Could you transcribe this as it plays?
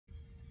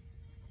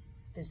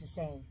There's a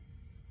saying,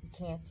 you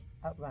can't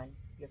outrun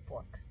your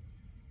fork.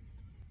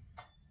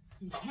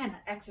 You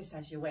cannot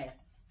exercise your way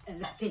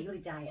in a daily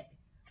diet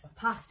of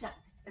pasta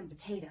and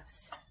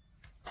potatoes.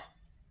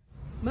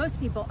 Most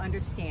people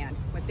understand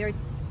what their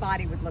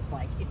body would look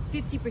like if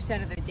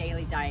 50% of their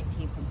daily diet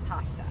came from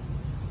pasta.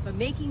 But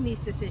making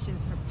these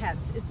decisions for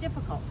pets is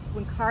difficult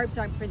when carbs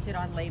aren't printed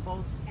on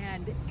labels,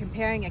 and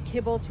comparing a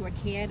kibble to a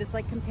can is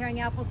like comparing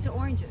apples to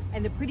oranges,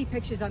 and the pretty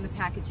pictures on the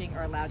packaging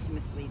are allowed to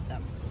mislead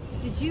them.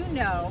 Did you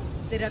know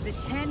that of the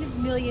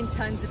 10 million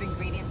tons of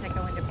ingredients that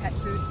go into pet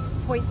food,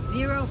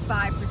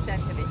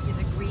 0.05% of it is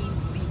a green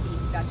leafy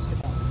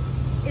vegetable?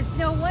 It's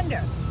no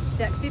wonder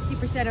that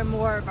 50% or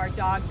more of our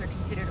dogs are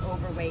considered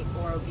overweight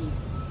or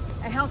obese.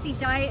 A healthy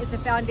diet is the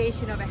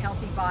foundation of a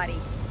healthy body,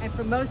 and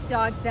for most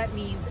dogs that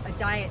means a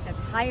diet that's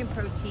high in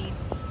protein,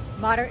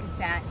 moderate in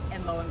fat,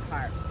 and low in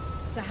carbs.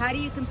 So how do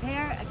you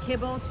compare a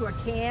kibble to a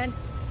can,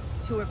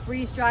 to a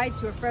freeze-dried,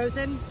 to a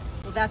frozen?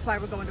 Well, that's why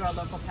we're going to our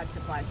local pet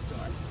supply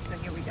store. So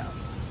here we go.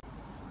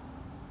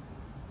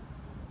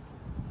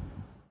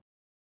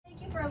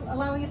 Thank you for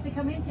allowing us to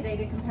come in today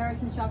to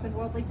comparison shop in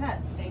Worldly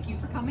Pets. Thank you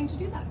for coming to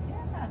do that. Yeah.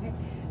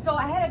 So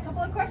I had a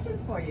couple of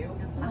questions for you.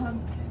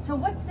 So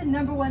what's the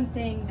number one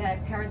thing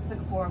that parents look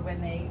for when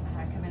they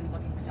come in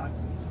looking for dog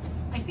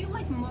food? I feel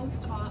like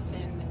most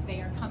often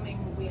they are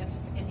coming with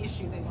an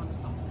issue they want to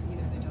solve.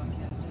 Either the dog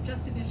has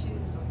digestive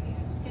issues, or they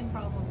have skin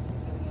problems, and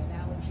so they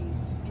have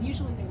allergies, and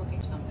usually they're looking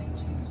for something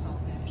to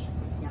solve that issue.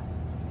 Yeah.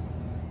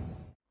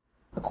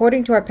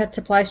 According to our pet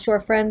supply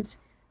store friends,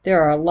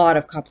 there are a lot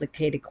of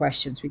complicated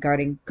questions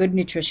regarding good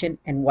nutrition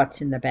and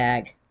what's in the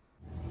bag.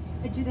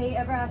 Do they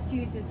ever ask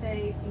you to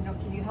say,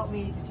 can you help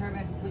me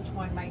determine which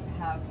one might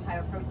have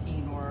higher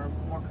protein or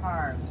more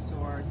carbs,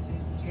 or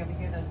do you ever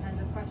hear those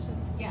kinds of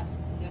questions? Yes,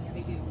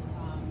 they do,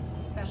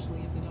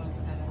 especially if the dog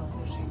has had a health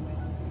issue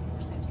with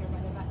percent here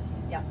by their vet.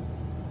 Yeah.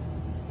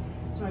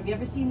 So have you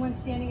ever seen one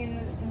standing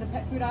in the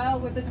pet food aisle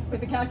with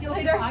the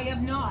calculator? I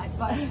have not,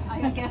 but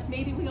I guess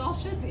maybe we all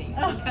should be,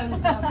 because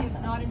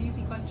it's not an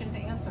easy question to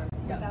answer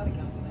without a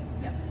calculator.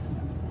 Yeah.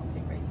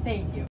 Okay, great.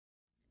 Thank you.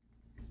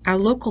 Our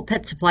local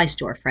pet supply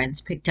store friends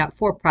picked out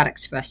 4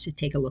 products for us to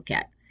take a look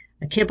at: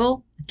 a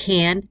kibble, a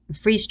can, a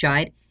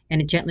freeze-dried,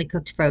 and a gently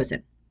cooked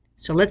frozen.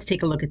 So let's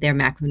take a look at their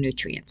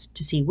macronutrients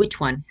to see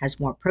which one has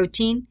more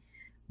protein,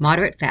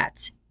 moderate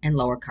fats, and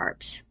lower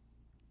carbs.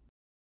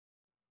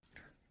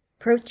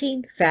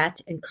 Protein, fat,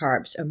 and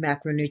carbs are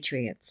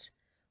macronutrients.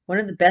 One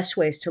of the best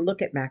ways to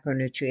look at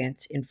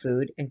macronutrients in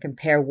food and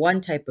compare one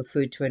type of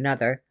food to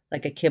another,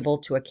 like a kibble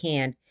to a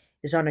can,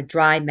 is on a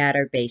dry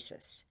matter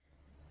basis.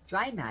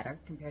 Dry matter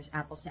compares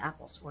apples to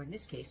apples, or in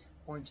this case,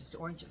 oranges to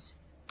oranges,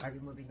 by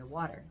removing the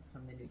water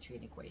from the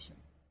nutrient equation.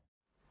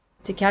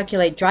 To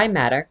calculate dry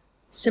matter,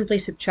 simply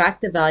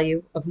subtract the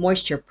value of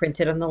moisture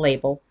printed on the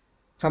label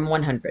from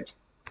 100.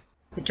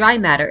 The dry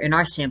matter in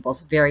our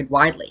samples varied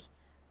widely,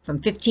 from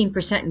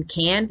 15% in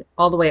canned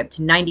all the way up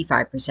to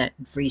 95%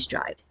 in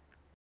freeze-dried.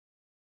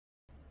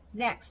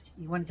 Next,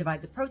 you want to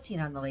divide the protein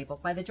on the label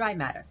by the dry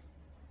matter.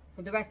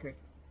 For the record,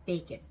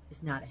 bacon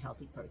is not a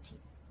healthy protein.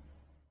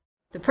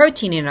 The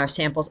protein in our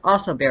samples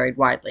also varied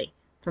widely,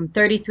 from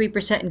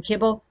 33% in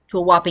kibble to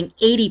a whopping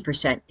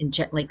 80% in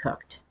gently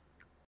cooked.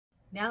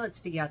 Now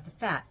let's figure out the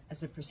fat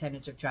as a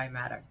percentage of dry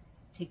matter.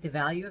 Take the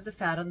value of the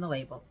fat on the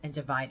label and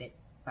divide it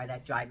by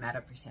that dry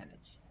matter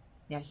percentage.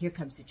 Now here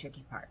comes the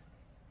tricky part.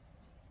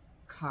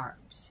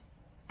 Carbs.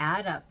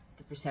 Add up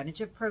the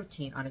percentage of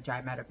protein on a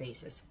dry matter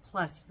basis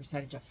plus the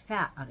percentage of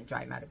fat on a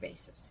dry matter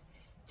basis.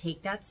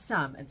 Take that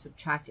sum and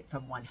subtract it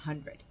from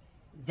 100.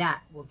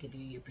 That will give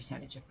you your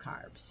percentage of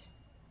carbs.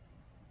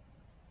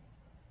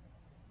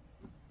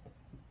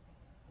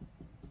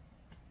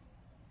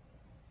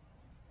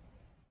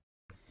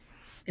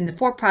 In the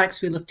 4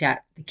 products we looked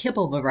at, the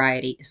kibble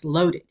variety is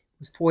loaded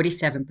with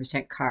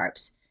 47%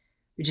 carbs,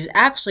 which is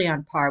actually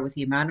on par with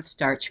the amount of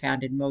starch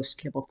found in most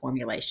kibble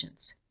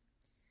formulations.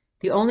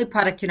 The only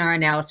product in our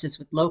analysis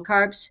with low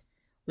carbs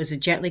was a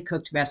gently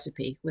cooked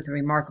recipe with a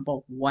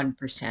remarkable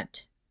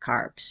 1%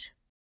 carbs.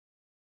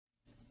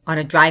 On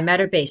a dry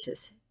matter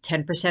basis,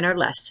 10% or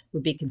less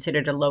would be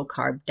considered a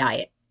low-carb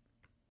diet.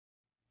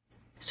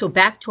 So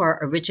back to our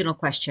original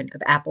question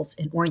of apples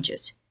and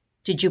oranges.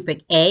 Did you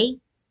pick A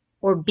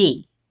or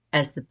B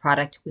as the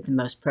product with the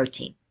most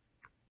protein?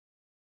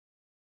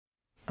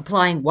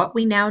 Applying what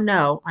we now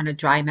know on a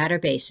dry matter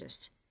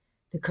basis,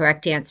 the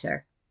correct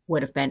answer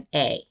would have been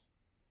A.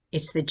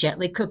 It's the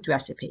gently cooked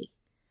recipe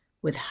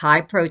with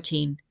high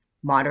protein,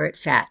 moderate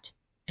fat,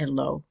 and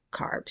low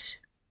carbs.